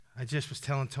I just was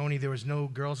telling Tony there was no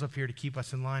girls up here to keep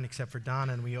us in line except for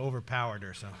Donna, and we overpowered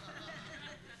her, so.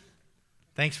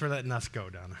 Thanks for letting us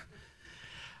go, Donna.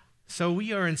 So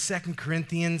we are in 2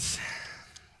 Corinthians,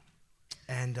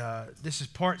 and this is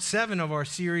part 7 of our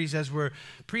series as we're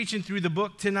preaching through the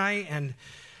book tonight, and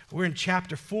we're in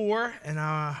chapter 4, and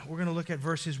we're going to look at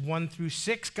verses 1 through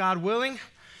 6, God willing.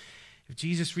 If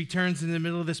Jesus returns in the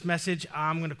middle of this message,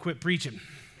 I'm going to quit preaching.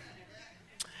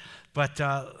 But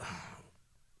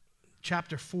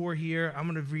chapter 4 here, I'm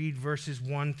going to read verses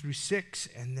 1 through 6,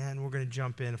 and then we're going to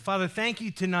jump in. Father, thank you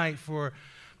tonight for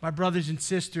my brothers and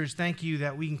sisters. Thank you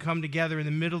that we can come together in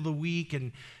the middle of the week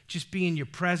and just be in your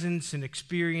presence and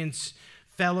experience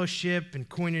fellowship and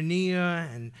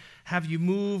koinonia and have you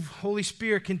move. Holy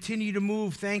Spirit, continue to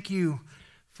move. Thank you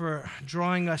for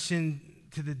drawing us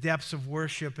into the depths of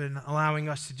worship and allowing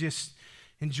us to just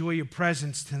enjoy your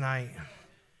presence tonight.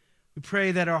 We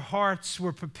pray that our hearts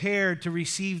were prepared to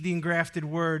receive the engrafted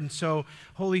word. And so,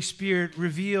 Holy Spirit,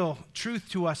 reveal truth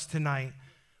to us tonight.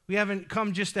 We haven't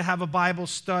come just to have a Bible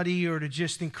study or to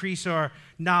just increase our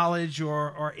knowledge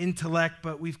or our intellect,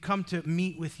 but we've come to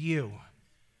meet with you.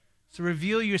 So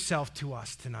reveal yourself to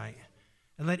us tonight.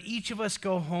 And let each of us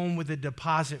go home with a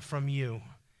deposit from you.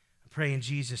 I pray in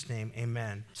Jesus' name,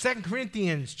 amen. 2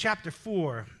 Corinthians chapter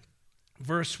 4,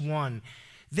 verse 1.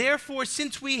 Therefore,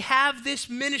 since we have this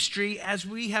ministry, as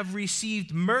we have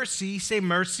received mercy, say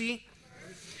mercy,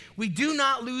 we do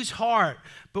not lose heart,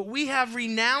 but we have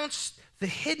renounced the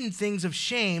hidden things of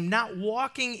shame, not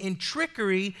walking in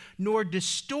trickery, nor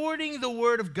distorting the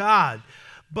word of God,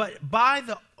 but by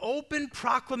the open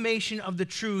proclamation of the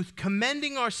truth,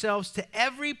 commending ourselves to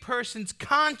every person's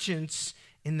conscience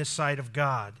in the sight of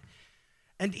God.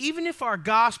 And even if our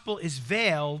gospel is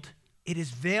veiled, it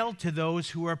is veiled to those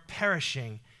who are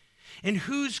perishing, in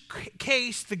whose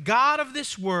case the God of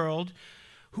this world,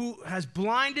 who has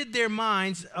blinded their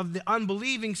minds of the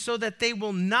unbelieving, so that they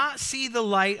will not see the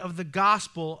light of the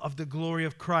gospel of the glory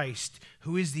of Christ,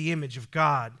 who is the image of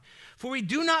God. For we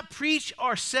do not preach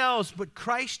ourselves, but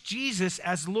Christ Jesus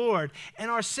as Lord,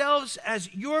 and ourselves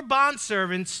as your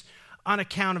bondservants on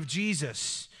account of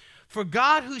Jesus. For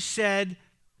God, who said,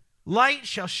 "Light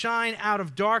shall shine out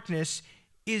of darkness,"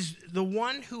 is the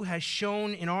one who has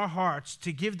shone in our hearts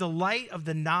to give the light of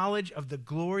the knowledge of the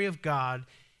glory of God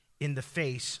in the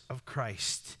face of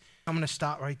Christ. I'm going to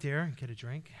stop right there and get a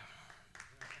drink.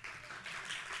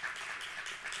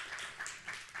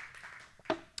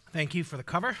 Thank you for the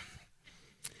cover.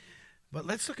 But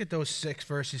let's look at those 6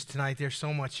 verses tonight. There's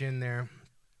so much in there.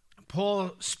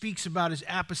 Paul speaks about his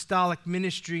apostolic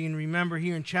ministry, and remember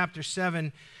here in chapter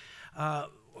 7,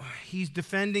 he's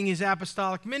defending his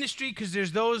apostolic ministry because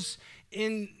there's those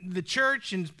in the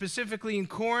church and specifically in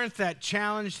Corinth that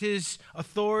challenged his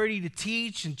authority to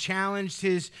teach and challenged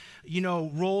his,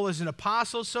 role as an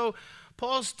apostle. So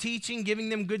Paul's teaching, giving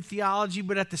them good theology,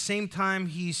 but at the same time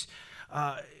he's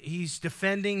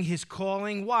defending his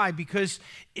calling. Why? Because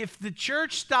if the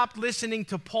church stopped listening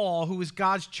to Paul, who was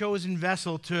God's chosen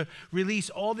vessel to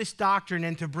release all this doctrine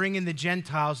and to bring in the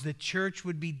Gentiles, the church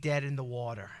would be dead in the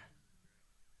water.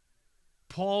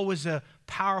 Paul was a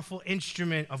powerful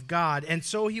instrument of God, and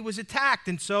so he was attacked,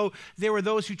 and so there were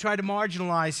those who tried to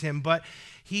marginalize him, but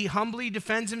he humbly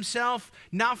defends himself,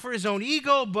 not for his own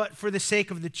ego, but for the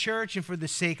sake of the church and for the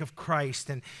sake of Christ.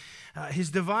 And his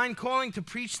divine calling to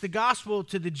preach the gospel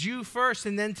to the Jew first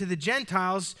and then to the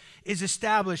Gentiles is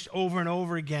established over and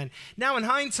over again. Now, in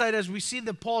hindsight, as we see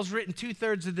that Paul's written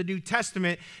 2/3 of the New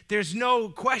Testament, there's no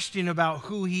question about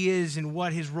who he is and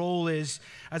what his role is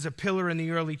as a pillar in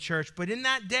the early church. But in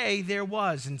that day, there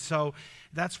was. And so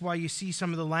that's why you see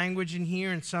some of the language in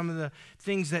here and some of the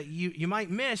things that you might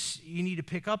miss, you need to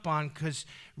pick up on because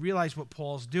realize what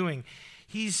Paul's doing.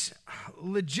 He's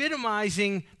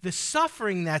legitimizing the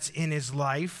suffering that's in his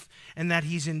life and that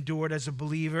he's endured as a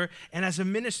believer and as a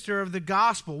minister of the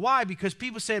gospel. Why? Because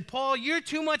people said, Paul, you're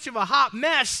too much of a hot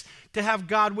mess to have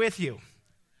God with you.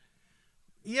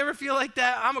 You ever feel like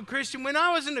that? I'm a Christian. When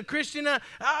I wasn't a Christian,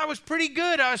 I was pretty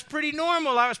good. I was pretty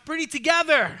normal. I was pretty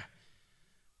together.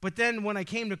 But then when I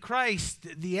came to Christ,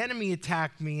 the enemy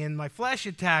attacked me and my flesh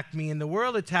attacked me and the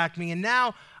world attacked me, and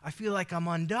now I feel like I'm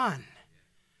undone.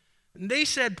 And they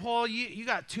said, Paul, you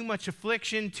got too much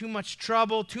affliction, too much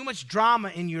trouble, too much drama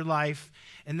in your life.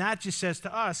 And that just says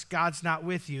to us, God's not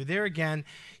with you. There again,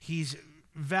 he's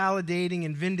validating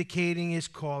and vindicating his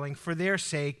calling for their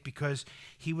sake because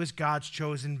he was God's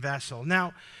chosen vessel.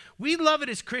 Now, we love it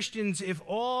as Christians if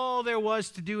all there was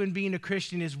to do in being a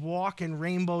Christian is walk in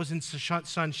rainbows and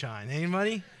sunshine.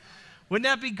 Anybody? Wouldn't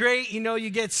that be great? You know, you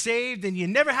get saved and you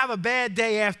never have a bad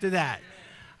day after that.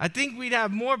 I think we'd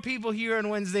have more people here on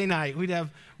Wednesday night. We'd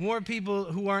have more people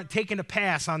who aren't taking a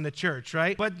pass on the church,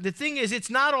 right? But the thing is,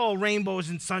 it's not all rainbows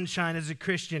and sunshine as a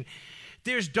Christian.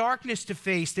 There's darkness to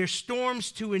face. There's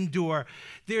storms to endure.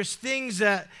 There's things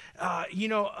that,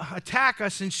 attack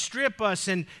us and strip us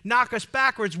and knock us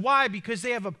backwards. Why? Because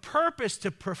they have a purpose to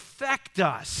perfect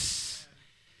us.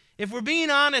 If we're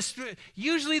being honest,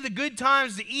 usually the good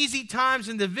times, the easy times,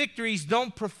 and the victories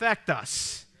don't perfect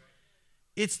us.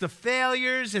 It's the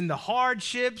failures and the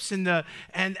hardships and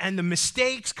the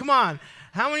mistakes. Come on.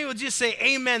 How many will just say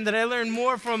amen that I learned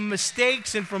more from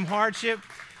mistakes and from hardship?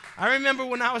 I remember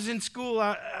when I was in school,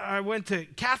 I went to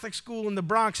Catholic school in the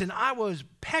Bronx, and I was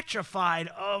petrified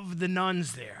of the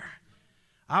nuns there.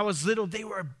 I was little. They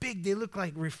were big. They looked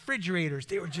like refrigerators.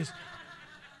 They were just...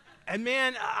 And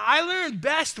man, I learned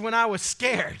best when I was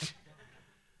scared.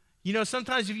 You know,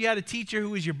 sometimes if you had a teacher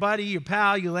who was your buddy, your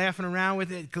pal, you're laughing around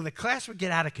with it, the class would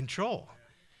get out of control.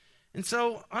 And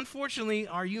so, unfortunately,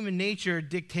 our human nature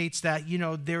dictates that,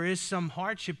 there is some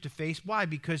hardship to face. Why?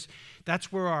 Because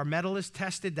that's where our mettle is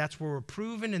tested, that's where we're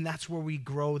proven, and that's where we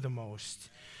grow the most.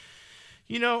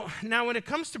 Now when it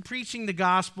comes to preaching the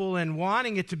gospel and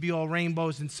wanting it to be all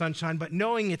rainbows and sunshine, but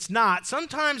knowing it's not,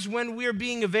 sometimes when we're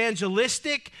being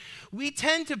evangelistic, we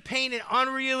tend to paint an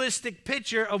unrealistic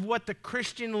picture of what the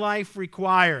Christian life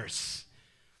requires.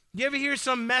 You ever hear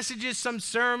some messages, some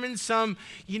sermons, some,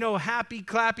 happy,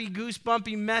 clappy,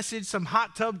 goosebumpy message, some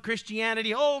hot tub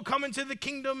Christianity? Oh, come into the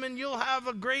kingdom and you'll have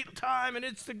a great time and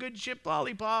it's the good ship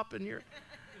lollipop and you're...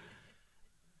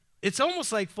 It's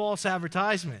almost like false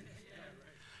advertisement.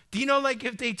 Do you know, like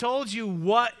if they told you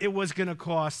what it was going to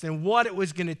cost and what it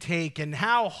was going to take and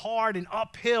how hard and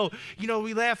uphill,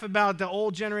 we laugh about the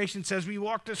old generation says we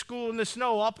walk to school in the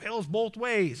snow, uphills both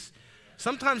ways.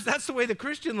 Sometimes that's the way the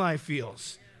Christian life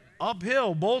feels.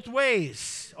 Uphill, both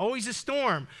ways, always a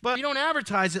storm. But we don't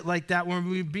advertise it like that when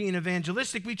we're being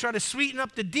evangelistic. We try to sweeten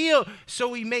up the deal so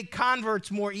we make converts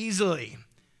more easily.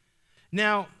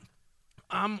 Now,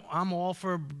 I'm all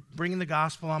for bringing the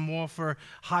gospel. I'm all for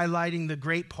highlighting the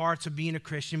great parts of being a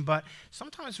Christian, but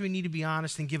sometimes we need to be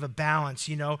honest and give a balance,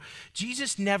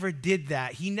 Jesus never did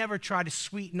that. He never tried to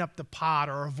sweeten up the pot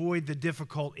or avoid the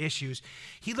difficult issues.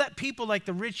 He let people like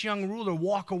the rich young ruler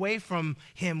walk away from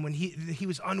him when he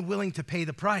was unwilling to pay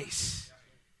the price.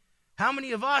 How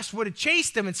many of us would have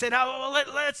chased him and said,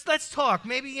 let's talk.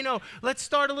 Maybe, let's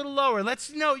start a little lower.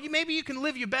 Maybe you can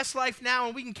live your best life now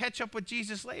and we can catch up with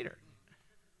Jesus later.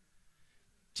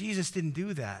 Jesus didn't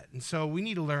do that, and so we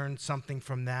need to learn something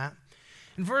from that.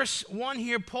 In verse 1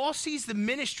 here, Paul sees the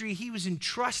ministry he was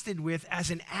entrusted with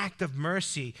as an act of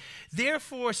mercy.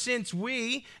 Therefore, since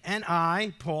we and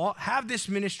I, Paul, have this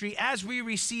ministry, as we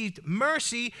received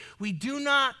mercy, we do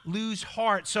not lose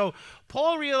heart. So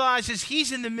Paul realizes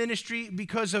he's in the ministry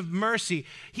because of mercy.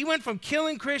 He went from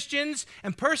killing Christians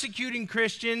and persecuting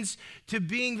Christians to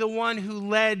being the one who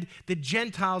led the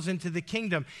Gentiles into the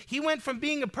kingdom. He went from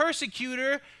being a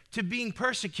persecutor to being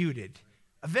persecuted.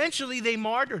 Eventually, they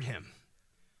martyred him.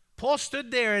 Paul stood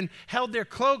there and held their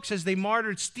cloaks as they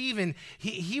martyred Stephen.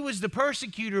 He was the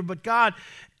persecutor, but God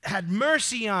had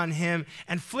mercy on him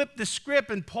and flipped the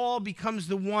script, and Paul becomes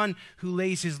the one who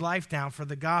lays his life down for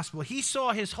the gospel. He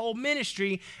saw his whole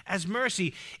ministry as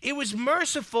mercy. It was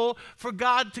merciful for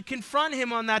God to confront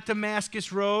him on that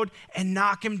Damascus road and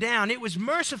knock him down. It was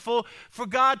merciful for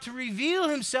God to reveal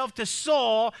himself to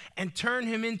Saul and turn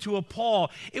him into a Paul.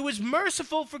 It was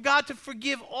merciful for God to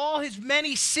forgive all his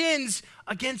many sins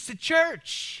against the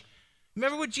church.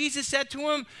 Remember what Jesus said to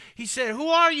him? He said, "Who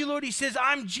are you, Lord?" He says,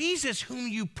 "I'm Jesus whom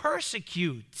you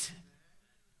persecute."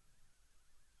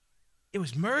 It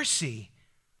was mercy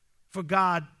for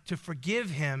God to forgive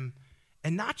him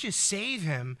and not just save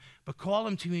him, but call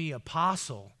him to be an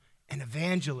apostle, an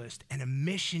evangelist, and a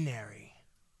missionary.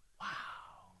 Wow.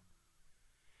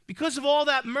 Because of all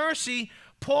that mercy,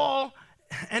 Paul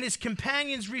and his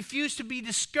companions refused to be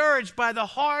discouraged by the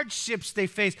hardships they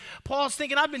faced. Paul's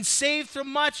thinking, I've been saved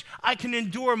from much, I can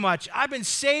endure much. I've been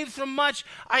saved from much,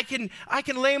 I can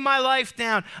lay my life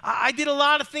down. I did a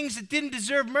lot of things that didn't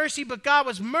deserve mercy, but God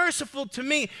was merciful to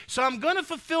me. So I'm going to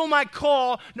fulfill my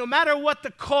call no matter what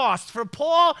the cost. For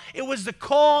Paul, it was the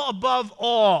call above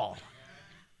all.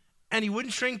 And he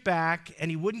wouldn't shrink back,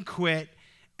 and he wouldn't quit,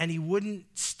 and he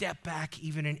wouldn't step back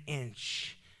even an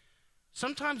inch.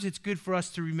 Sometimes it's good for us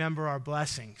to remember our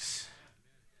blessings.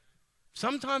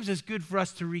 Sometimes it's good for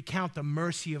us to recount the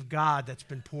mercy of God that's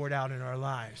been poured out in our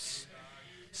lives.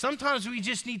 Sometimes we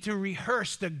just need to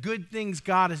rehearse the good things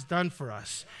God has done for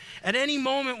us. At any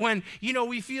moment when,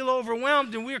 we feel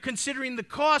overwhelmed and we're considering the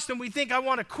cost and we think, I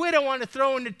want to quit, I want to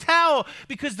throw in the towel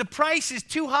because the price is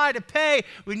too high to pay,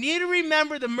 we need to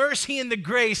remember the mercy and the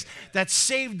grace that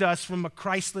saved us from a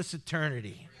Christless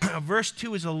eternity. Verse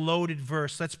 2 is a loaded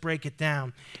verse. Let's break it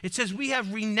down. It says, we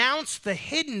have renounced the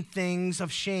hidden things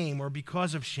of shame or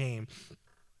because of shame.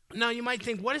 Now, you might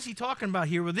think, what is he talking about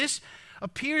here? Well, this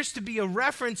appears to be a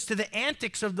reference to the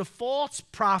antics of the false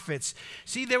prophets.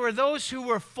 See, there were those who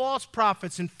were false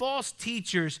prophets and false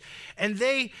teachers, and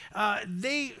they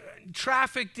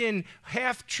trafficked in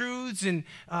half-truths and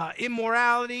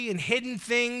immorality and hidden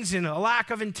things and a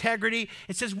lack of integrity.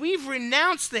 It says, we've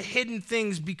renounced the hidden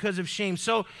things because of shame.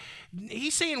 So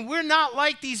he's saying we're not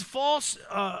like these false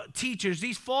teachers,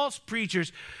 these false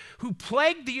preachers who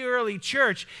plagued the early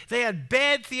church. They had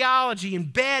bad theology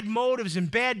and bad motives and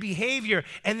bad behavior,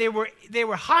 and they were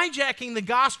hijacking the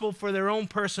gospel for their own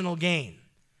personal gain.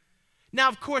 Now,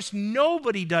 of course,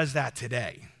 nobody does that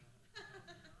today.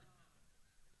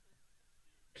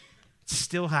 It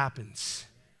still happens.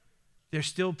 There's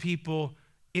still people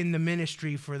in the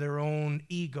ministry for their own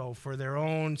ego, for their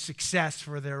own success,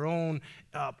 for their own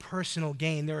personal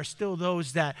gain. There are still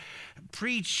those that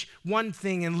preach one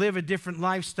thing and live a different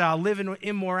lifestyle, live in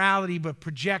immorality, but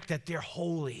project that they're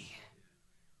holy.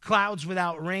 Clouds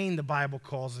without rain, the Bible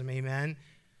calls them, amen?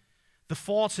 The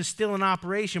false is still in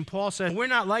operation. Paul says, we're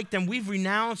not like them. We've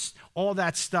renounced all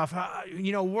that stuff.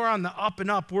 We're on the up and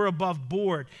up. We're above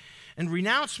board. And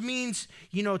renounce means,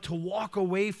 to walk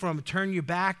away from, turn your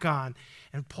back on.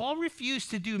 And Paul refused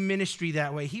to do ministry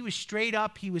that way. He was straight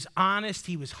up, he was honest,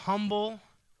 he was humble,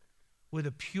 with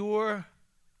a pure,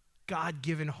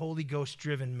 God-given, Holy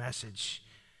Ghost-driven message.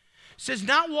 It says,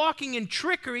 not walking in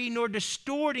trickery nor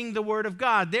distorting the word of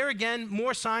God. There again,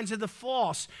 more signs of the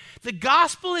false. The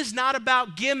gospel is not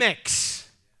about gimmicks.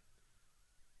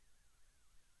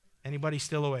 Anybody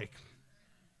still awake?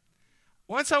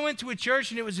 Once I went to a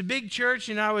church, and it was a big church,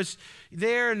 and I was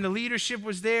there, and the leadership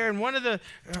was there, and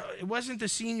it wasn't the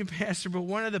senior pastor, but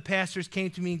one of the pastors came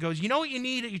to me and goes, you know what you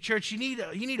need at your church? You need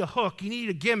a hook, you need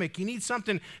a gimmick, you need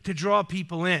something to draw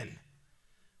people in.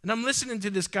 And I'm listening to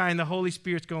this guy, and the Holy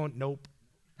Spirit's going, nope,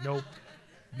 nope,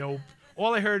 nope.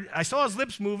 I saw his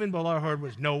lips moving, but all I heard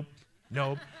was nope,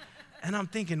 nope. And I'm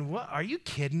thinking, what? Are you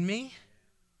kidding me?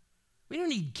 We don't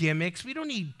need gimmicks. We don't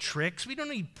need tricks. We don't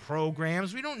need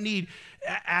programs. We don't need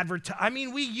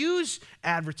we use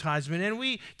advertisement and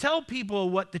we tell people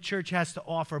what the church has to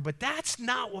offer, but that's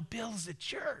not what builds the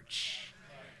church.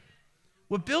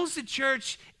 What builds the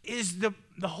church is the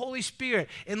Holy Spirit.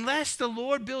 Unless the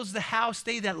Lord builds the house,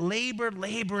 they that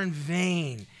labor in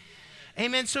vain.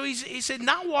 Amen. So he said,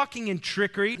 not walking in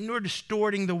trickery nor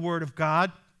distorting the word of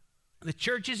God. The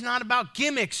church is not about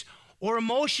gimmicks or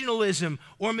emotionalism,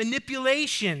 or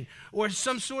manipulation, or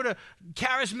some sort of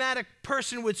charismatic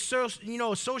person with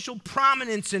social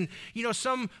prominence and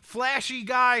some flashy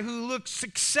guy who looks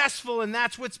successful, and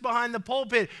that's what's behind the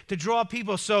pulpit to draw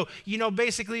people. So,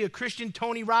 basically a Christian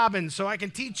Tony Robbins, so I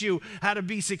can teach you how to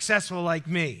be successful like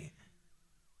me.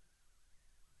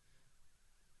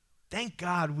 Thank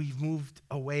God we've moved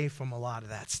away from a lot of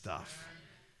that stuff.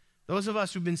 Those of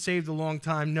us who've been saved a long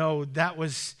time know that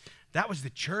was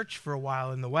the church for a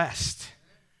while in the West.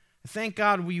 Thank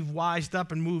God we've wised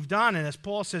up and moved on. And as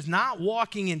Paul says, not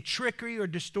walking in trickery or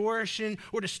distortion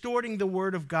or distorting the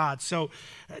word of God. So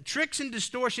tricks and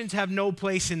distortions have no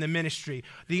place in the ministry.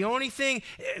 The only thing,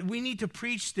 we need to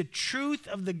preach the truth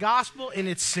of the gospel in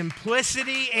its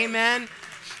simplicity. Amen.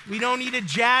 We don't need to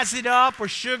jazz it up or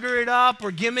sugar it up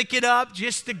or gimmick it up,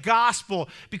 just the gospel.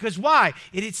 Because why?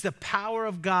 It's the power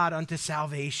of God unto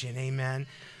salvation. Amen.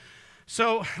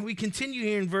 So we continue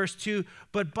here in verse 2,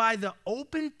 but by the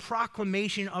open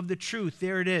proclamation of the truth,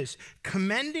 there it is,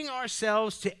 commending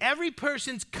ourselves to every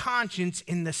person's conscience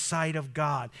in the sight of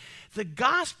God. The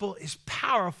gospel is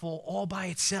powerful all by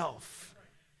itself.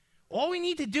 All we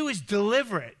need to do is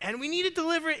deliver it, and we need to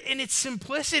deliver it in its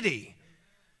simplicity.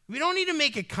 We don't need to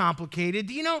make it complicated.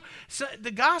 Do you know,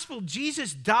 the gospel,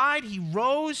 Jesus died, he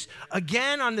rose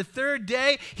again on the third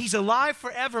day. He's alive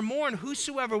forevermore, and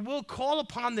whosoever will call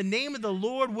upon the name of the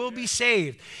Lord will be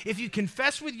saved. If you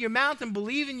confess with your mouth and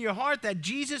believe in your heart that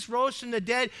Jesus rose from the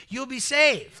dead, you'll be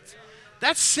saved.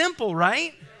 That's simple,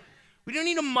 right? We don't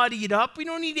need to muddy it up. We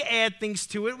don't need to add things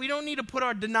to it. We don't need to put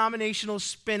our denominational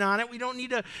spin on it. We don't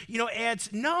need to, add.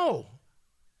 No.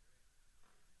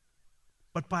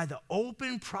 But by the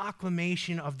open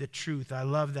proclamation of the truth. I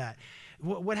love that.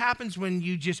 What happens when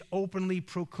you just openly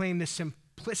proclaim the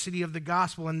simplicity of the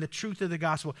gospel and the truth of the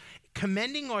gospel,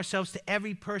 commending ourselves to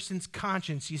every person's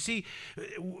conscience. You see,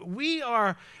 we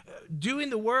are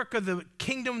doing the work of the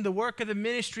kingdom, the work of the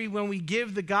ministry when we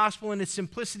give the gospel in its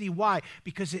simplicity. Why?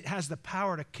 Because it has the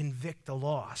power to convict the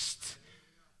lost.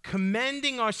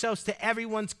 Commending ourselves to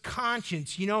everyone's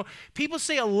conscience. You know, people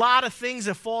say a lot of things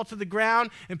that fall to the ground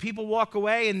and people walk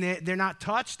away and they're not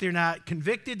touched, they're not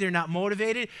convicted, they're not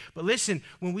motivated. But listen,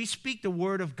 when we speak the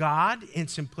word of God in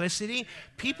simplicity,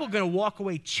 people are going to walk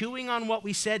away chewing on what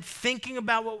we said, thinking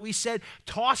about what we said,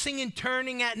 tossing and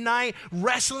turning at night,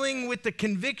 wrestling with the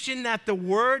conviction that the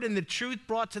word and the truth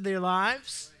brought to their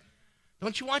lives.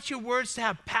 Don't you want your words to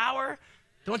have power?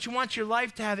 Don't you want your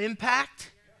life to have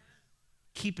impact?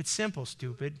 Keep it simple,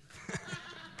 stupid.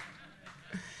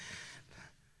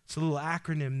 It's a little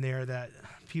acronym there that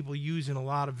people use in a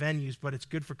lot of venues, but it's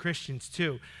good for Christians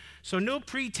too. So no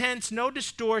pretense, no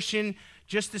distortion,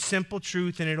 just the simple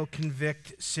truth, and it'll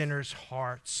convict sinners'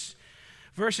 hearts.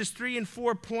 Verses 3 and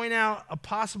 4 point out a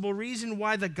possible reason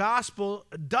why the gospel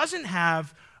doesn't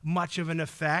have much of an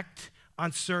effect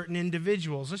on certain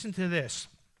individuals. Listen to this.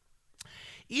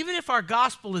 Even if our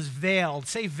gospel is veiled,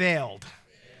 say veiled.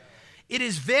 It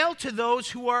is veiled to those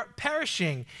who are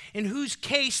perishing, in whose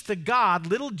case the God,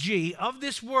 little g, of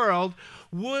this world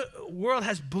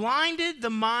has blinded the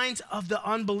minds of the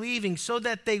unbelieving so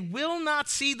that they will not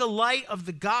see the light of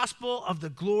the gospel of the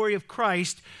glory of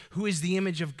Christ, who is the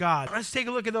image of God. Let's take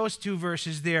a look at those two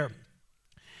verses there.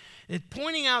 It's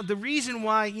pointing out the reason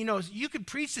why, you could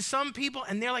preach to some people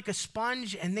and they're like a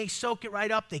sponge and they soak it right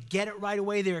up. They get it right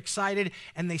away. They're excited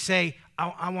and they say,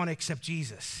 I want to accept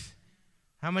Jesus.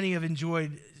 How many have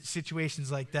enjoyed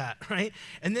situations like that, right?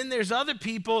 And then there's other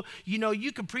people,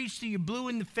 you could preach to you blue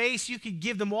in the face. You could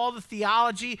give them all the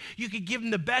theology. You could give them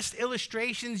the best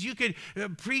illustrations. You could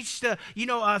preach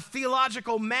a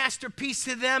theological masterpiece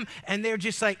to them. And they're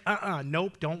just like,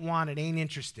 nope, don't want it, ain't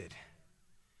interested.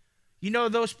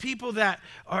 Those people that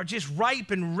are just ripe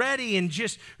and ready and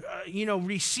just,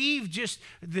 receive just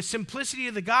the simplicity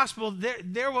of the gospel,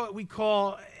 they're what we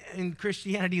call in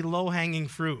Christianity low-hanging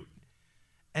fruit.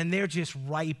 And they're just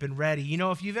ripe and ready.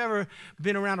 If you've ever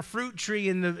been around a fruit tree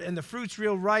and the fruit's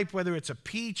real ripe, whether it's a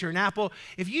peach or an apple,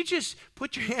 if you just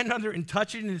put your hand under it and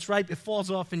touch it and it's ripe, it falls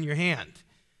off in your hand.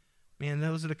 Man,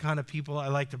 those are the kind of people I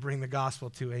like to bring the gospel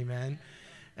to, amen?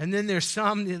 And then there's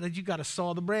some that you got to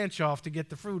saw the branch off to get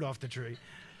the fruit off the tree.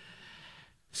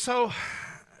 So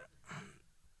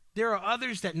there are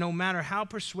others that no matter how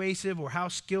persuasive or how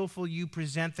skillful you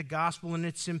present the gospel in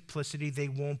its simplicity, they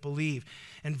won't believe.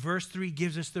 And verse 3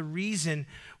 gives us the reason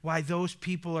why those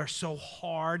people are so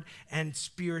hard and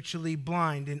spiritually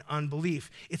blind in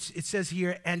unbelief. It says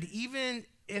here, and even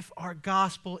if our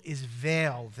gospel is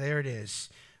veiled, there it is,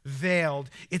 veiled.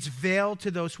 It's veiled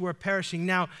to those who are perishing.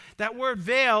 Now, that word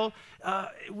veil,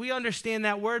 we understand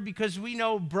that word because we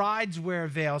know brides wear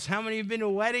veils. How many have been to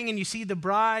a wedding and you see the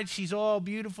bride? She's all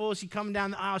beautiful. She's coming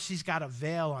down the aisle. She's got a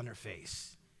veil on her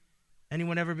face.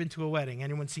 Anyone ever been to a wedding?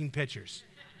 Anyone seen pictures?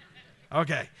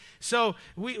 Okay, so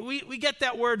we get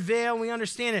that word veil, and we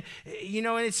understand it.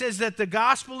 And it says that the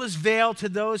gospel is veiled to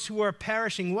those who are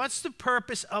perishing. What's the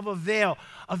purpose of a veil?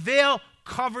 A veil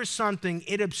covers something.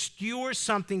 It obscures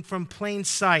something from plain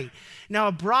sight. Now,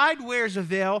 a bride wears a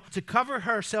veil to cover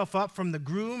herself up from the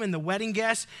groom and the wedding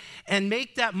guests and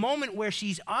make that moment where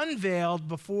she's unveiled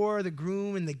before the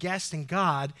groom and the guests and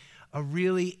God a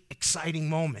really exciting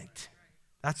moment.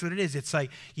 That's what it is. It's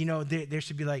like, there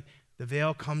should be like, the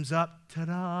veil comes up,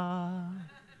 ta-da.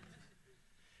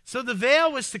 So the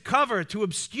veil was to cover, to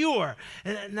obscure.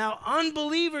 Now,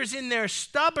 unbelievers in their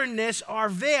stubbornness are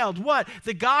veiled. What?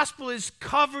 The gospel is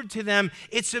covered to them.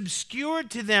 It's obscured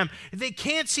to them. They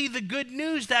can't see the good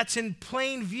news that's in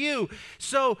plain view.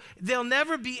 So they'll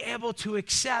never be able to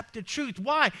accept the truth.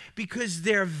 Why? Because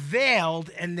they're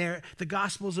veiled and the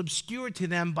gospel is obscured to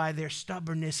them by their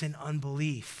stubbornness and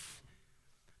unbelief.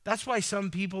 That's why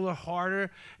some people are harder,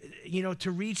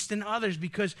 to reach than others,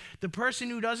 because the person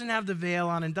who doesn't have the veil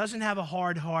on and doesn't have a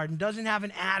hard heart and doesn't have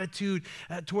an attitude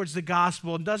towards the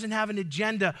gospel and doesn't have an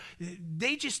agenda,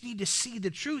 they just need to see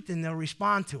the truth and they'll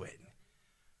respond to it.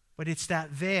 But it's that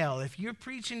veil. If you're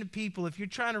preaching to people, if you're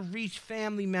trying to reach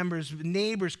family members,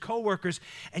 neighbors, coworkers,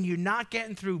 and you're not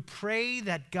getting through, pray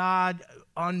that God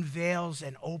unveils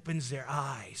and opens their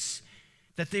eyes,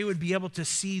 that they would be able to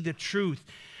see the truth.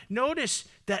 Notice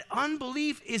that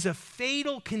unbelief is a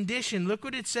fatal condition. Look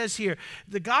what it says here.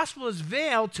 The gospel is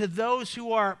veiled to those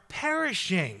who are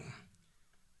perishing.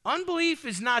 Unbelief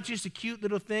is not just a cute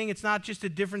little thing. It's not just a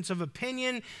difference of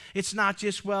opinion. It's not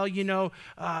just, well, to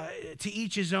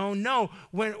each his own. No,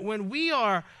 when we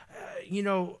are,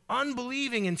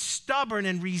 unbelieving and stubborn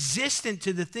and resistant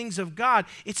to the things of God,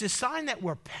 it's a sign that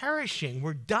we're perishing,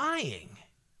 we're dying.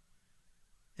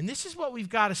 And this is what we've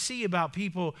got to see about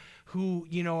people who,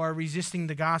 are resisting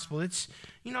the gospel. It's,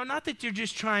 not that they're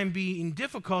just trying being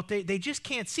difficult. They just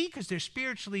can't see because they're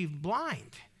spiritually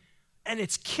blind. And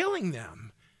it's killing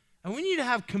them. And we need to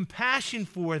have compassion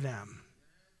for them.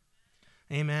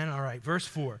 Amen. All right, verse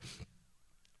 4.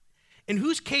 In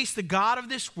whose case the God of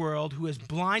this world, who has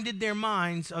blinded their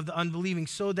minds of the unbelieving,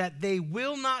 so that they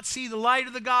will not see the light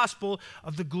of the gospel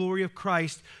of the glory of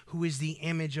Christ, who is the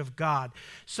image of God.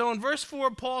 So in verse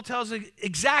 4, Paul tells us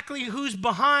exactly who's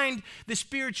behind the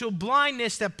spiritual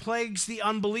blindness that plagues the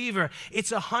unbeliever.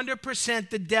 It's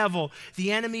 100% the devil,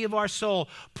 the enemy of our soul.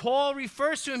 Paul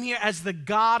refers to him here as the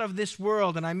God of this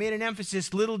world, and I made an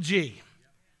emphasis, little g.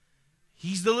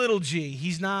 He's the little g.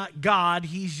 He's not God.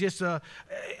 He's just a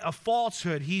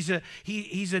falsehood. He's a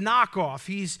knockoff.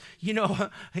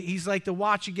 He's like the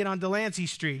watch you get on Delancey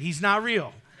Street. He's not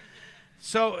real.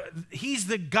 So he's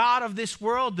the God of this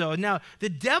world, though. Now, the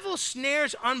devil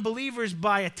snares unbelievers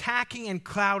by attacking and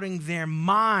clouding their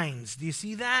minds. Do you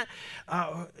see that?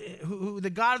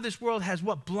 The God of this world has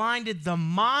what? Blinded the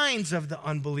minds of the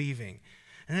unbelieving.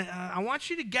 And I want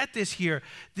you to get this here.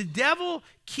 The devil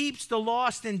keeps the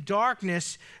lost in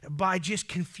darkness by just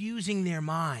confusing their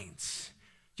minds.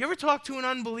 Do you ever talk to an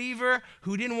unbeliever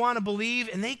who didn't want to believe,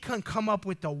 and they can come up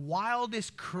with the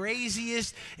wildest,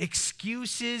 craziest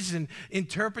excuses and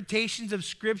interpretations of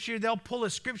Scripture? They'll pull a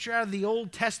scripture out of the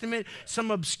Old Testament,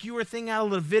 some obscure thing out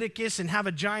of Leviticus, and have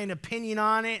a giant opinion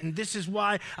on it, and this is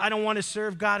why I don't want to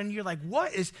serve God. And you're like,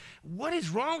 what is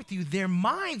wrong with you? Their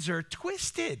minds are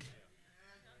twisted.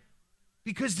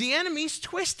 Because the enemy's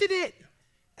twisted it.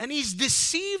 And he's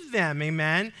deceived them,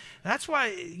 amen? That's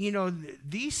why,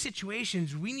 these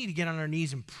situations, we need to get on our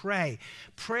knees and pray.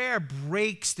 Prayer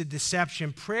breaks the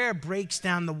deception. Prayer breaks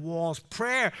down the walls.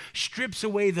 Prayer strips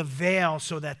away the veil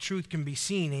so that truth can be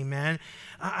seen, amen?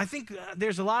 I think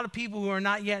there's a lot of people who are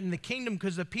not yet in the kingdom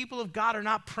because the people of God are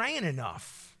not praying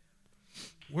enough.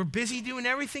 We're busy doing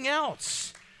everything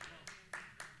else.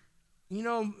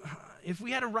 If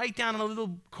we had to write down on a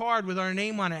little card with our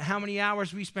name on it how many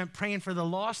hours we spent praying for the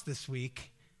lost this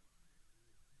week,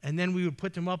 and then we would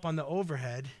put them up on the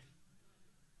overhead,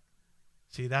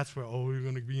 see, that's where, we're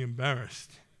going to be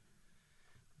embarrassed.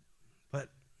 But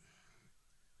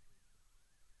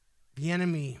the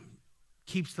enemy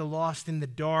keeps the lost in the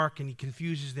dark, and he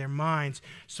confuses their minds,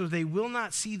 so they will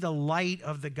not see the light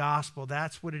of the gospel.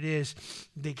 That's what it is.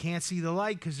 They can't see the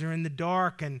light because they're in the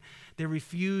dark, and they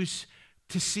refuse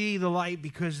to see the light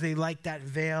because they like that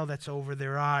veil that's over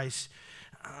their eyes.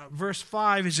 Verse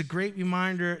 5 is a great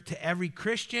reminder to every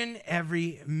Christian,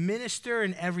 every minister,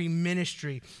 and every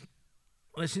ministry.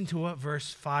 Listen to what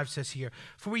verse 5 says here.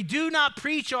 For we do not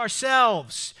preach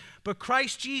ourselves, but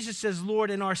Christ Jesus as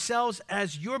Lord, and ourselves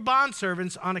as your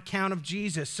bondservants on account of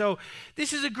Jesus. So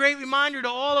this is a great reminder to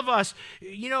all of us.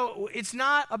 It's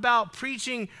not about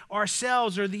preaching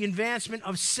ourselves or the advancement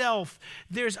of self.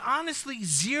 There's honestly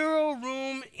zero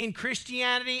room in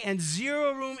Christianity and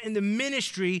zero room in the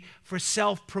ministry for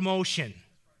self-promotion.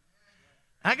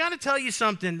 I got to tell you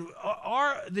something.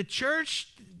 The church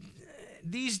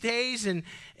these days, and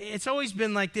it's always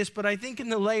been like this, but I think in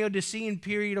the Laodicean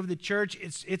period of the church,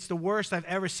 it's the worst I've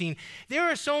ever seen. There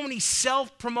are so many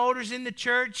self-promoters in the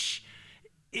church,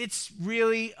 it's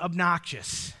really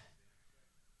obnoxious.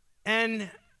 And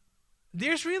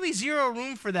there's really zero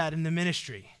room for that in the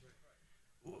ministry.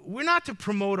 We're not to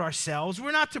promote ourselves.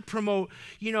 We're not to promote,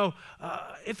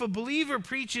 if a believer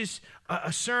preaches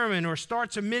a sermon or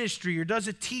starts a ministry or does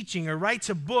a teaching or writes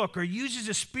a book or uses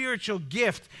a spiritual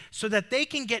gift so that they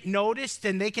can get noticed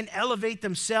and they can elevate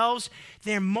themselves,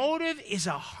 their motive is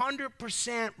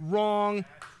 100% wrong,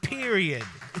 period.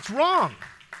 It's wrong.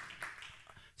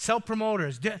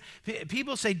 Self-promoters.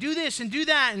 People say, do this and do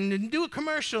that and do a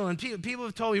commercial. And people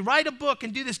have told me, write a book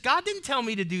and do this. God didn't tell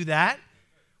me to do that.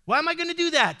 Why am I going to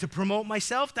do that? To promote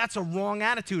myself? That's a wrong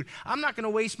attitude. I'm not going to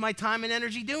waste my time and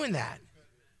energy doing that.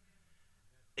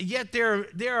 Yet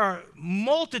there are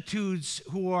multitudes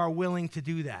who are willing to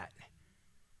do that.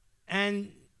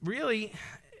 And really,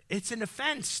 it's an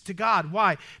offense to God.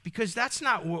 Why? Because that's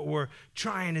not what we're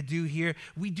trying to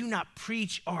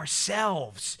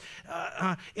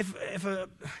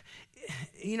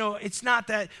it's not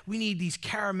that we need these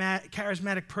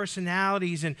charismatic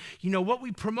personalities, and what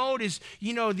we promote is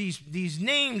these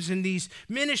names and these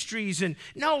ministries. And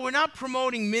no, we're not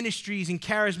promoting ministries and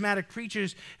charismatic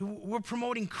preachers. We're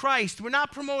promoting Christ. We're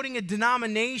not promoting a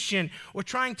denomination or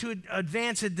trying to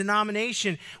advance a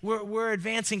denomination. We're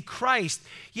advancing Christ.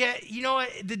 Yeah,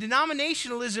 the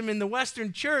denominationalism in the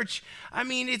Western church,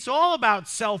 it's all about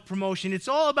self-promotion. It's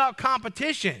all about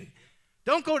competition.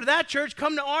 Don't go to that church,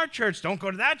 come to our church. Don't go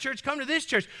to that church, come to this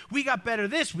church. We got better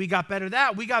this, we got better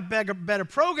that. We got better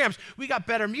programs. We got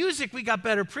better music. We got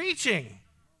better preaching.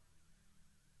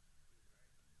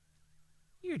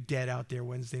 You're dead out there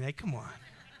Wednesday night. Come on.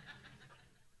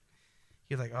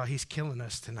 You're like, oh, he's killing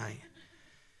us tonight.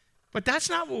 But that's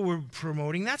not what we're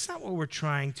promoting. That's not what we're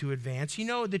trying to advance.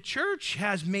 The church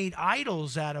has made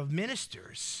idols out of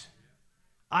ministers.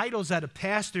 Idols out of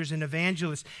pastors and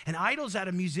evangelists, and idols out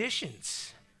of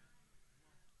musicians.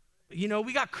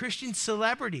 We got Christian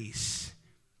celebrities.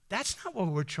 That's not what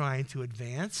we're trying to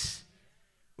advance.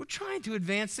 We're trying to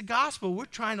advance the gospel. We're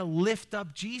trying to lift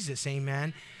up Jesus,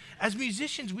 amen. As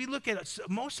musicians, we look at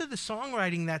most of the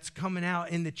songwriting that's coming out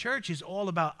in the church is all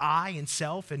about I and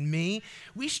self and me.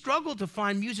 We struggle to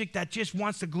find music that just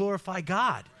wants to glorify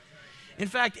God. In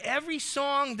fact, every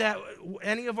song that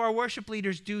any of our worship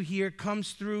leaders do here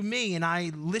comes through me, and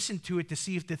I listen to it to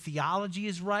see if the theology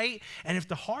is right and if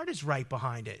the heart is right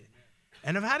behind it.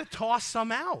 And I've had to toss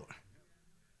some out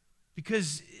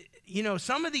because,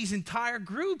 some of these entire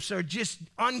groups are just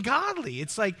ungodly.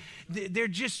 It's like they're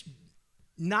just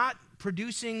not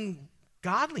producing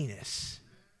godliness.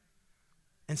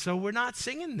 And so we're not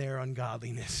singing their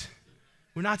ungodliness.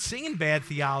 We're not singing bad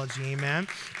theology, amen.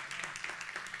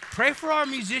 Pray for our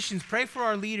musicians. Pray for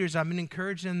our leaders. I've been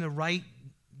encouraging them to write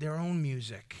their own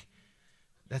music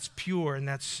that's pure, and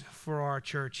that's for our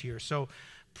church here. So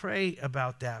pray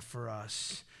about that for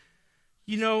us.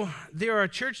 There are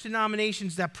church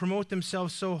denominations that promote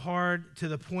themselves so hard to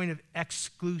the point of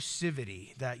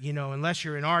exclusivity that, unless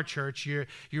you're in our church, you're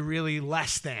really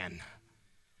less than.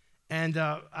 And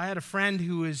I had a friend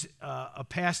who is a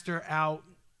pastor out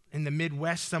in the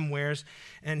Midwest somewheres,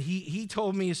 and he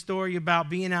told me a story about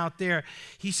being out there.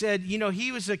 He said,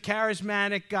 he was a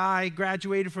charismatic guy,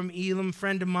 graduated from Elam,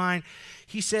 friend of mine.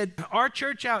 He said, our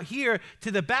church out here,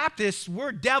 to the Baptists,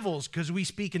 we're devils because we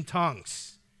speak in tongues.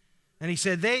 And he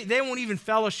said, they won't even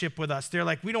fellowship with us. They're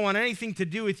like, we don't want anything to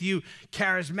do with you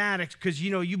charismatics because,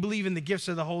 you believe in the gifts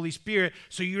of the Holy Spirit,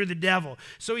 so you're the devil.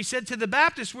 So he said, to the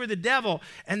Baptists, we're the devil.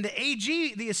 And the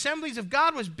AG, the Assemblies of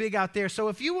God, was big out there. So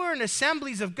if you were in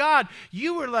Assemblies of God,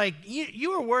 you were like,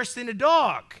 you were worse than a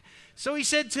dog. So he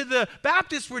said, to the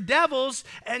Baptists, we're devils,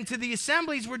 and to the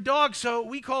Assemblies, we're dogs. So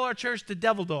we call our church the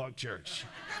Devil Dog Church.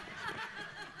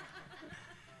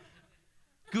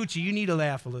 Gucci, you need to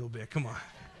laugh a little bit. Come on.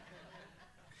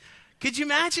 Could you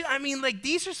imagine?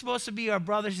 These are supposed to be our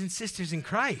brothers and sisters in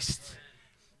Christ.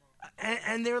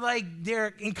 And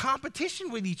they're in competition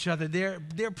with each other.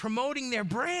 They're promoting their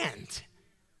brand.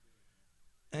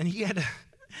 And he had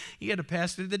a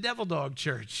pastor of the Devil Dog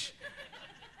Church.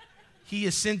 He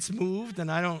has since moved,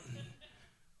 and I don't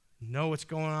know what's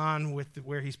going on with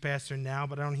where he's pastor now,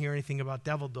 but I don't hear anything about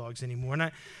devil dogs anymore.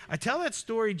 And I tell that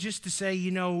story just to say,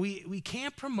 we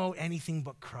can't promote anything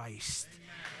but Christ.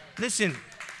 Listen,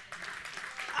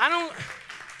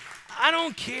 I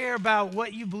don't care about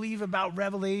what you believe about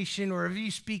Revelation, or if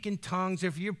you speak in tongues, or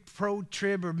if you're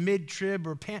pro-trib or mid-trib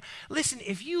or Listen,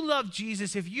 if you love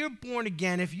Jesus, if you're born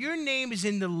again, if your name is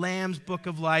in the Lamb's book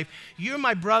of life, you're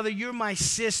my brother, you're my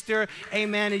sister,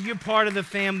 amen, and you're part of the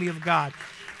family of God.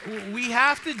 We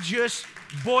have to just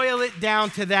boil it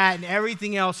down to that, and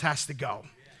everything else has to go.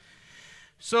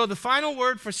 So the final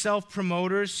word for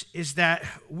self-promoters is that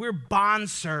we're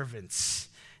bondservants.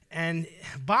 And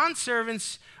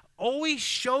bondservants always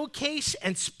showcase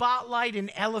and spotlight and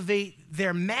elevate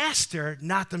their master,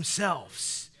 not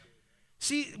themselves.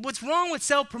 See, what's wrong with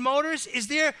self-promoters is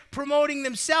they're promoting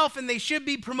themselves, and they should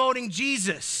be promoting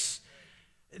Jesus.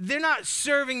 They're not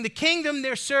serving the kingdom,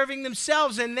 they're serving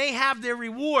themselves, and they have their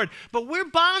reward. But we're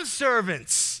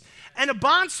bondservants. And a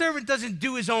bondservant doesn't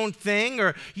do his own thing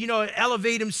or,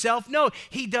 elevate himself. No,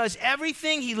 he does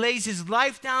everything. He lays his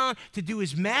life down to do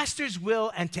his master's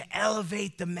will and to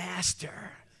elevate the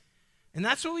master. And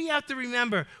that's what we have to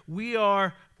remember. We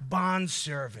are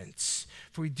bondservants.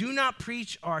 For we do not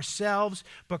preach ourselves,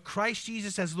 but Christ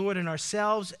Jesus as Lord, and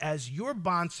ourselves as your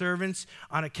bondservants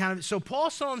on account of it. So Paul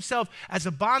saw himself as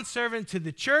a bondservant to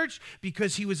the church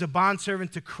because he was a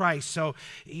bondservant to Christ. So,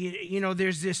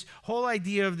 there's this whole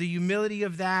idea of the humility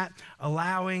of that,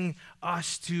 allowing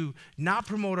us to not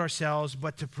promote ourselves,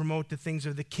 but to promote the things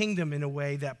of the kingdom in a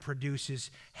way that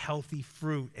produces healthy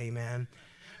fruit. Amen.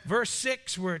 Verse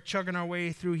 6, we're chugging our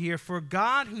way through here. For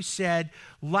God, who said,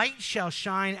 light shall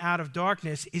shine out of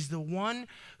darkness, is the one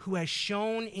who has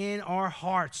shone in our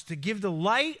hearts to give the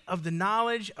light of the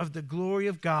knowledge of the glory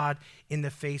of God in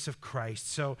the face of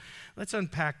Christ. So let's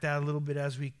unpack that a little bit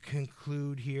as we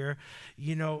conclude here.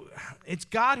 It's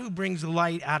God who brings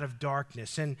light out of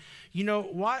darkness. And,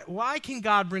 why can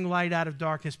God bring light out of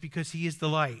darkness? Because he is the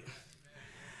light.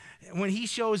 When he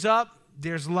shows up,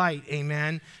 there's light,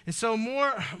 amen. And so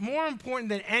more important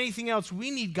than anything else, we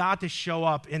need God to show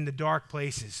up in the dark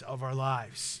places of our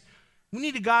lives. We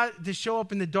need God to show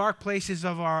up in the dark places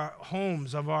of our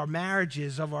homes, of our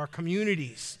marriages, of our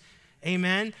communities.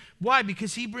 Amen. Why?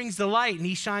 Because he brings the light and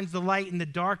he shines the light in the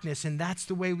darkness, and that's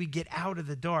the way we get out of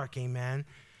the dark. Amen.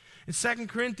 In 2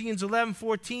 Corinthians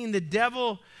 11:14, the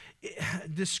devil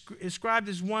described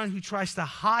as one who tries to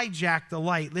hijack the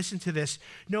light. Listen to this.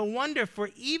 No wonder,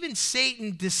 for even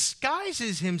Satan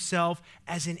disguises himself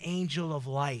as an angel of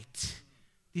light.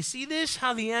 You see this?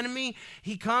 How the enemy,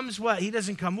 he comes, what? He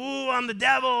doesn't come, ooh, I'm the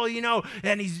devil,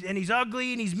 and he's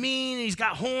ugly and he's mean and he's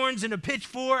got horns and a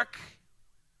pitchfork.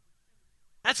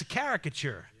 That's a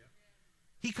caricature.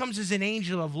 He comes as an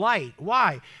angel of light.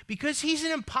 Why? Because he's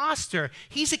an imposter.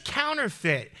 He's a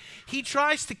counterfeit. He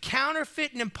tries to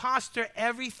counterfeit and imposter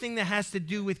everything that has to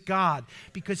do with God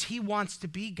because he wants to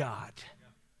be God.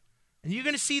 And you're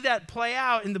going to see that play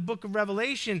out in the book of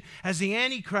Revelation as the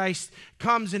Antichrist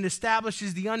comes and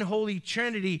establishes the unholy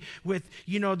trinity with,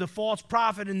 the false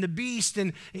prophet and the beast.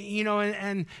 And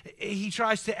he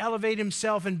tries to elevate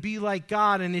himself and be like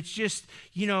God. And it's just,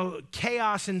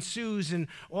 chaos ensues and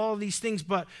all of these things.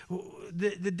 But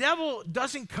the devil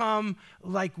doesn't come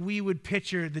like we would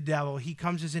picture the devil. He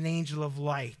comes as an angel of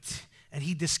light and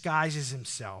he disguises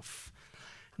himself.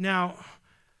 Now,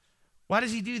 why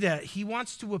does he do that? He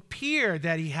wants to appear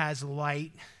that he has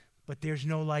light, but there's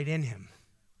no light in him.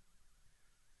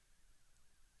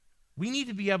 We need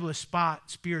to be able to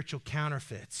spot spiritual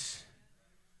counterfeits.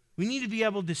 We need to be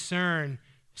able to discern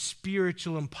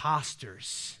spiritual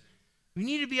imposters. We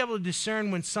need to be able to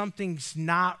discern when something's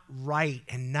not right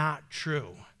and not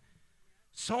true.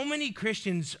 So many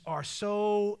Christians are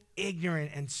so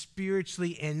ignorant and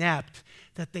spiritually inept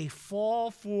that they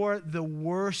fall for the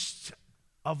worst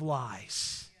of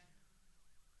lies.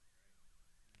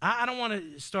 I don't want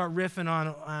to start riffing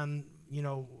on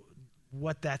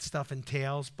what that stuff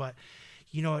entails, but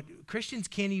Christians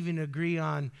can't even agree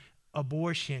on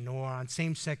abortion or on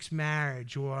same-sex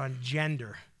marriage or on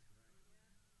gender.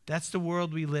 That's the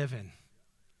world we live in,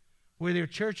 where there are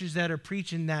churches that are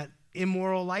preaching that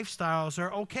immoral lifestyles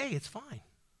are okay, it's fine.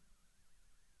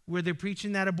 Where they're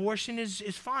preaching that abortion is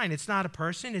fine. It's not a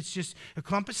person. It's just a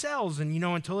clump of cells. And,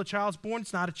 until a child's born,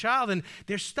 it's not a child. And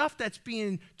there's stuff that's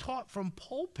being taught from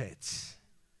pulpits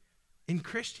in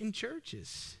Christian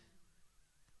churches.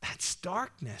 That's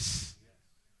darkness.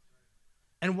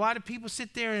 And why do people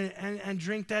sit there and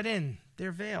drink that in?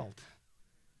 They're veiled.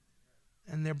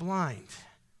 And they're blind.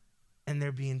 And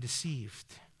they're being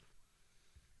deceived.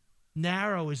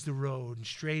 Narrow is the road and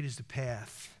straight is the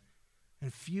path,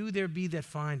 and few there be that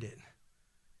find it.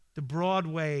 The broad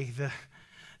way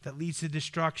that leads to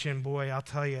destruction, boy, I'll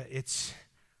tell you, it's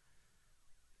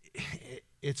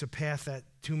a path that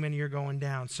too many are going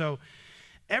down. So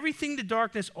everything the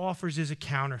darkness offers is a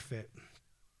counterfeit.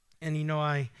 And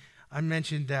I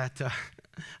mentioned that, I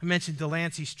mentioned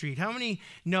Delancey Street. How many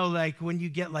know, when you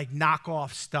get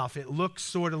knockoff stuff, it looks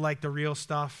sort of like the real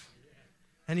stuff?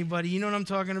 Anybody? You know what I'm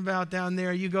talking about down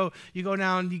there? You go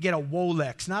down and you get a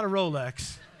Wolex, not a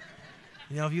Rolex.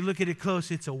 If you look at it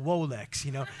close, it's a Wolex,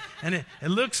 And it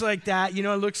looks like that,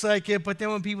 it looks like it. But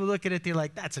then when people look at it, they're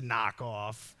like, that's a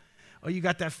knockoff. Or you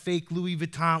got that fake Louis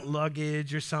Vuitton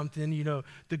luggage or something,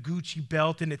 the Gucci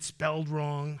belt and it's spelled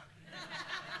wrong.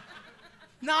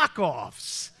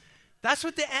 Knockoffs. That's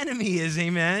what the enemy is,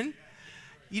 amen?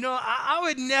 I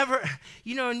would never,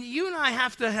 and you and I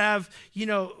have to have,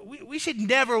 we should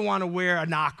never want to wear a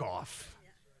knockoff.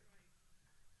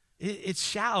 It's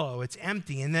shallow, it's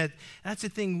empty, and that's the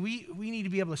thing. We need to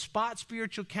be able to spot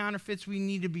spiritual counterfeits. We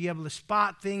need to be able to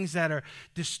spot things that are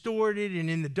distorted and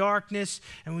in the darkness,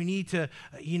 and we need to,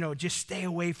 just stay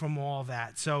away from all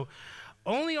that. So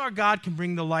Only our God can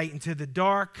bring the light into the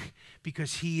dark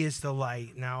because he is the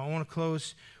light. Now, I want to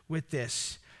close with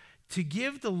this. To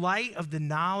give the light of the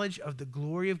knowledge of the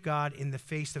glory of God in the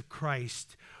face of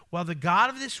Christ, while the God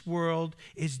of this world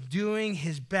is doing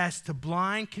his best to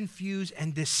blind, confuse,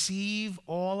 and deceive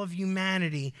all of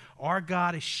humanity, our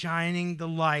God is shining the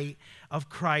light of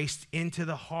Christ into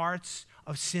the hearts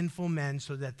of sinful men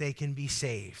so that they can be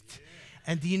saved.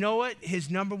 And do you know what?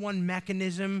 His number one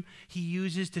mechanism he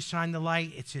uses to shine the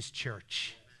light, it's his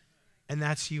church. And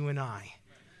that's you and I.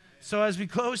 So as we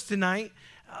close tonight,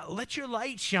 let your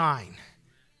light shine.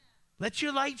 Let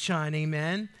your light shine,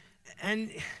 amen.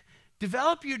 And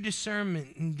develop your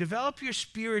discernment and develop your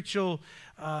spiritual,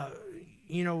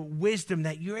 wisdom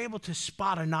that you're able to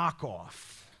spot a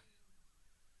knockoff.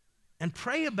 And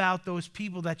pray about those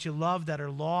people that you love that are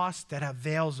lost, that have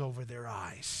veils over their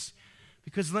eyes.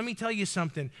 Because let me tell you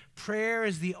something, prayer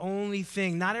is the only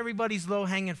thing. Not everybody's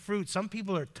low-hanging fruit. Some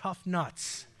people are tough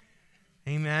nuts.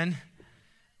 Amen.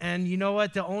 And you know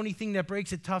what? The only thing that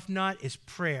breaks a tough nut is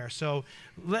prayer. So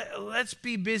let's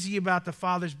be busy about the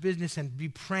Father's business and be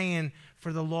praying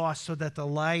for the lost so that the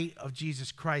light of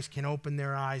Jesus Christ can open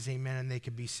their eyes, amen, and they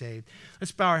can be saved.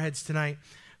 Let's bow our heads tonight.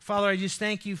 Father, I just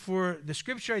thank you for the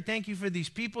scripture. I thank you for these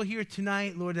people here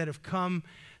tonight, Lord, that have come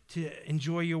to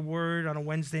enjoy your word on a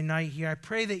Wednesday night here. I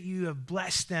pray that you have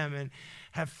blessed them and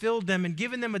have filled them and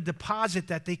given them a deposit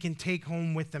that they can take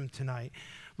home with them tonight.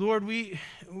 Lord, we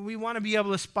want to be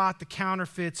able to spot the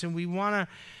counterfeits, and we want to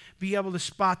be able to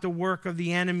spot the work of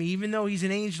the enemy. Even though he's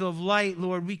an angel of light,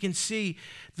 Lord, we can see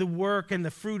the work and the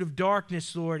fruit of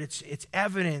darkness, Lord. It's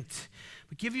evident.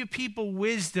 But give your people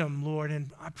wisdom, Lord,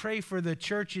 and I pray for the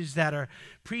churches that are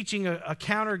preaching a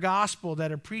counter gospel,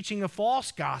 that are preaching a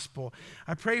false gospel.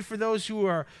 I pray for those who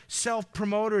are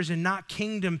self-promoters and not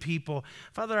kingdom people.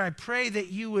 Father, I pray that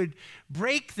you would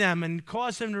break them and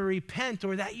cause them to repent,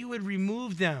 or that you would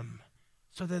remove them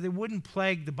so that they wouldn't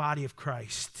plague the body of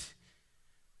Christ.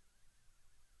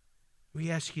 We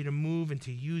ask you to move and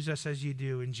to use us as you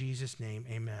do. In Jesus' name,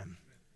 amen.